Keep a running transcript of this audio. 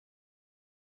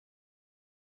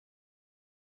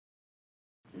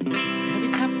Every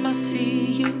time I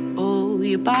see you, oh,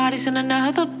 your body's in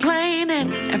another plane.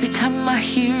 And every time I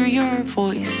hear your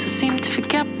voice, I seem to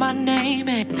forget my name.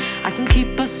 And I can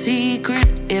keep a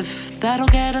secret if that'll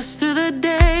get us through the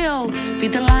day. Oh,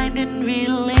 feed the line and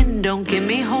reel in, don't give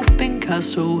me hope and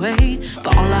cast away.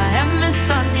 But all I am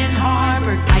is Onion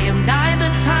Harbor. I am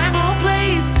neither time or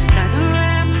place, neither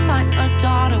am I a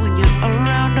daughter. When you're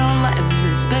around, all I am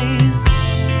is space.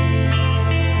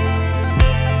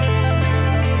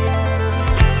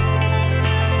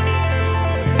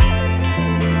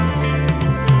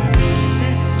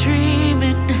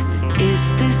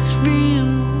 Is this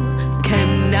real?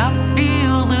 Can I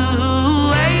feel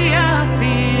the way I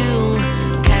feel?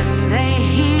 Can they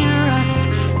hear us?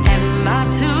 Am I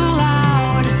too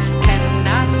loud? Can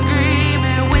I scream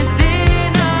it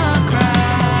within a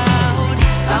crowd?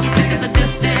 I'm sick of the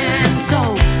distance,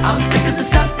 oh, I'm sick of the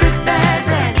separate beds.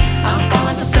 And I'm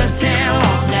falling for certain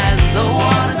long as the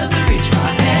water doesn't reach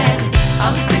my head.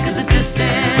 I'm sick of the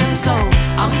distance, oh,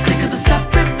 I'm sick of the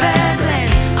separate beds.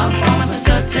 And I'm falling for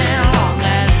certain long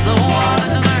as the water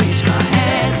doesn't reach my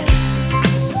head.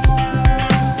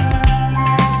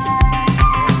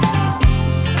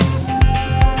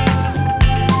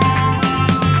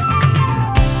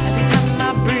 Every time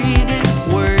I breathe in,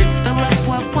 words fill up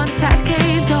what once I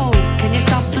gave. Oh, can you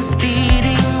stop the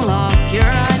speeding? Lock your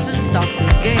eyes and stop the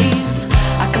gaze.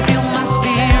 I can feel my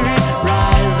spirit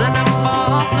rising up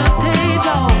off the page.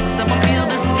 Oh, someone feel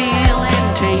this feeling,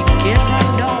 take it from,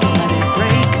 don't let it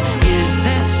break. Is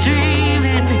this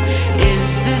dreaming? Is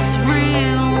this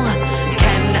real?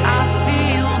 Can I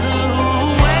feel the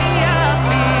way I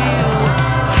feel?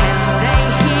 Can they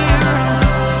hear us?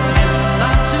 Am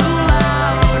I too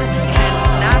loud? Can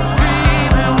I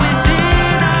scream it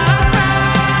within a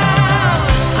crowd?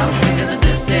 I'm sick of the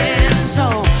distance,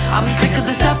 oh, I'm sick of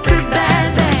the separate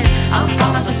beds. And I'm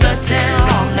falling for certain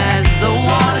long as the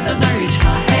water doesn't reach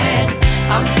my head.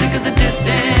 I'm sick of the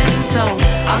distance, oh,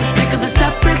 I'm sick of the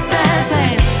separate beds.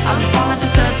 And I'm falling for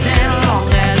certain long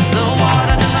as the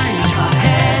water doesn't reach my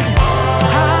head.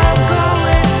 I'm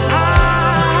going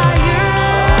higher.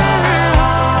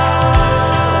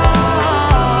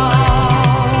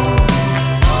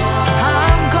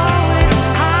 I'm going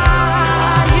higher.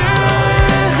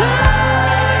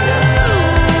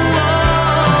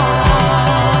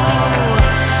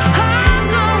 I'm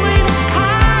going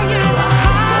higher, the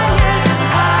higher,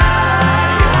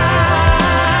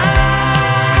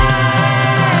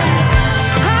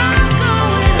 I'm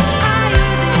going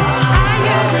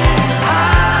higher than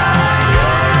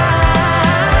higher.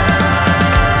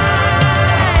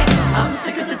 I'm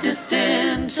sick of the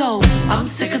distance, oh, I'm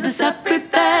sick of the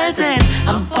separate beds. And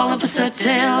I'm falling for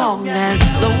certain long as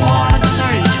the water doesn't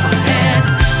reach my head.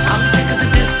 I'm sick of the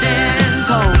distance,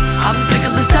 oh, I'm sick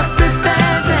of the separate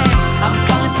beds. And I'm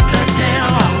falling for certain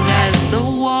long as the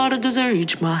water doesn't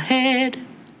reach my head.